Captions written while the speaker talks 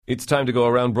It's time to go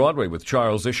around Broadway with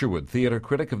Charles Isherwood, theater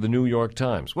critic of the New York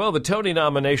Times. Well, the Tony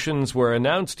nominations were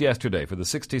announced yesterday for the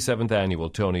 67th Annual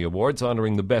Tony Awards,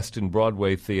 honoring the best in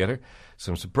Broadway theater.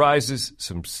 Some surprises,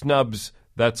 some snubs.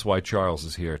 That's why Charles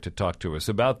is here to talk to us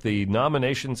about the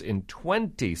nominations in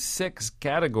 26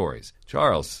 categories.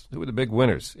 Charles, who were the big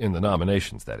winners in the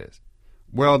nominations, that is?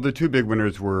 Well, the two big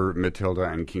winners were Matilda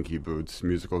and Kinky Boots.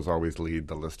 Musicals always lead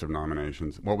the list of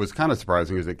nominations. What was kind of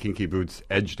surprising is that Kinky Boots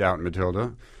edged out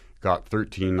Matilda, got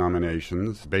 13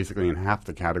 nominations, basically in half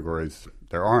the categories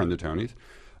there are in the Tonys,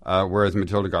 whereas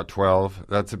Matilda got 12.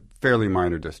 That's a fairly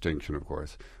minor distinction, of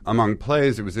course. Among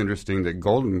plays, it was interesting that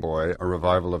Golden Boy, a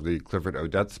revival of the Clifford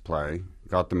Odets play,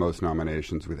 got the most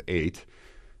nominations with 8.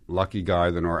 Lucky Guy,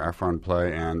 the Nora Ephron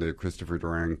play, and the Christopher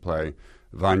Durang play,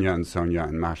 Vanya and Sonja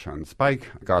and Masha and Spike,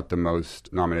 got the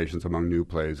most nominations among new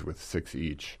plays with 6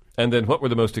 each. And then what were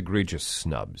the most egregious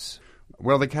snubs?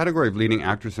 Well, the category of leading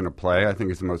actress in a play, I think,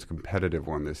 is the most competitive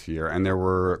one this year, and there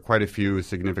were quite a few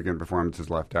significant performances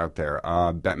left out there.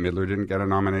 Bette Midler didn't get a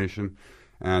nomination,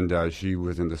 and she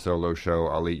was in the solo show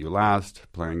I'll Eat You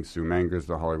Last, playing Sue Mangers,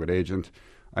 the Hollywood agent.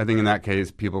 I think in that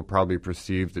case, people probably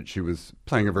perceived that she was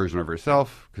playing a version of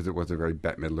herself, because it was a very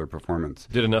Bette Midler performance.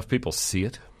 Did enough people see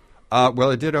it? Well,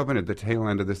 it did open at the tail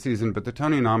end of the season, but the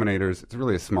Tony nominators, it's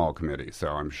really a small committee, so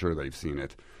I'm sure they've seen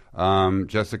it.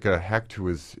 Jessica Hecht,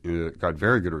 who got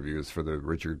very good reviews for the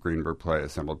Richard Greenberg play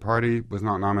Assembled Party, was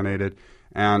not nominated.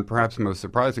 And perhaps most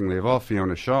surprisingly of all,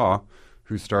 Fiona Shaw,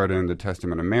 who starred in The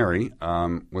Testament of Mary,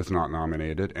 was not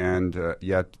nominated, and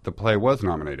yet the play was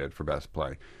nominated for Best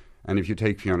Play. And if you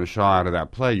take Fiona Shaw out of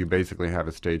that play, you basically have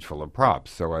a stage full of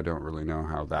props, so I don't really know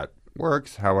how that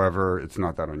works. However, it's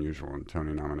not that unusual in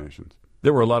Tony nominations.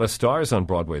 There were a lot of stars on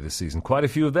Broadway this season. Quite a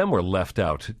few of them were left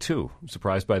out, too.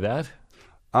 Surprised by that?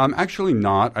 Actually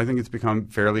not. I think it's become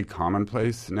fairly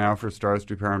commonplace now for stars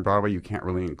to appear on Broadway. You can't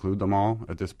really include them all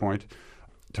at this point.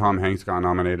 Tom Hanks got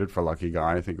nominated for Lucky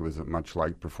Guy. I think it was a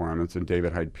much-liked performance. And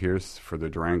David Hyde Pierce for the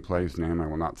Durang play, whose name I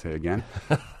will not say again.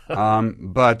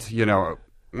 But,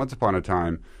 once upon a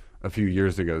time, a few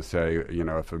years ago, say,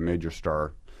 if a major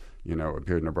star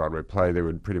appeared in a Broadway play, they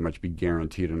would pretty much be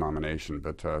guaranteed a nomination,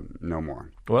 but no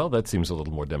more. Well, that seems a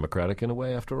little more democratic in a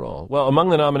way, after all. Well,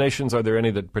 among the nominations, are there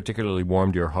any that particularly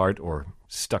warmed your heart or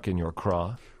stuck in your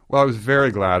craw? Well, I was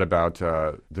very glad about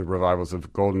the revivals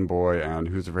of Golden Boy and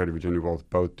Who's Afraid of Virginia Woolf,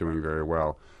 both doing very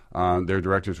well. Their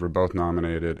directors were both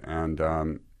nominated,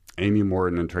 and Amy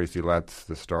Morton and Tracy Letts,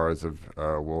 the stars of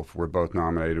Woolf, were both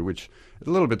nominated, which is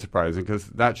a little bit surprising because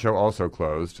that show also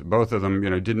closed. Both of them,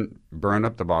 didn't burn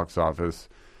up the box office.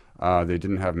 They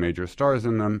didn't have major stars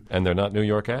in them. And they're not New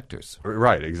York actors.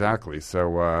 Right, exactly.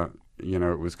 So,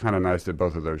 it was kind of nice that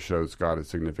both of those shows got a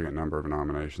significant number of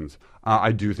nominations.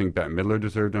 I do think Bette Midler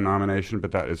deserved a nomination,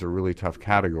 but that is a really tough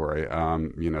category.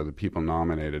 The people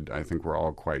nominated, I think, were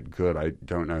all quite good. I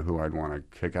don't know who I'd want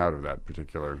to kick out of that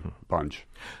particular bunch.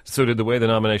 So did the way the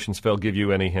nominations fell give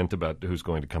you any hint about who's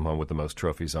going to come home with the most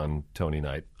trophies on Tony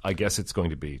night? I guess it's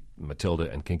going to be Matilda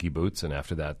and Kinky Boots, and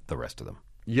after that, the rest of them.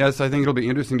 Yes, I think it'll be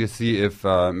interesting to see if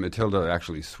Matilda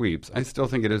actually sweeps. I still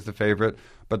think it is the favorite,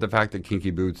 but the fact that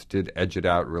Kinky Boots did edge it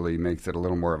out really makes it a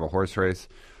little more of a horse race.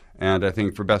 And I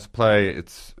think for Best Play,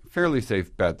 it's a fairly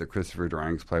safe bet that Christopher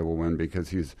Durang's play will win because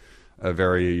he's a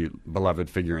very beloved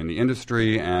figure in the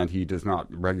industry and he does not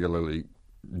regularly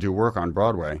do work on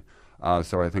Broadway.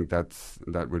 So I think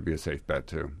that would be a safe bet,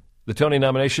 too. The Tony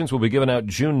nominations will be given out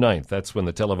June 9th. That's when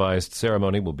the televised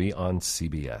ceremony will be on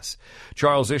CBS.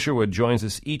 Charles Isherwood joins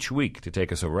us each week to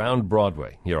take us around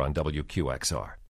Broadway here on WQXR.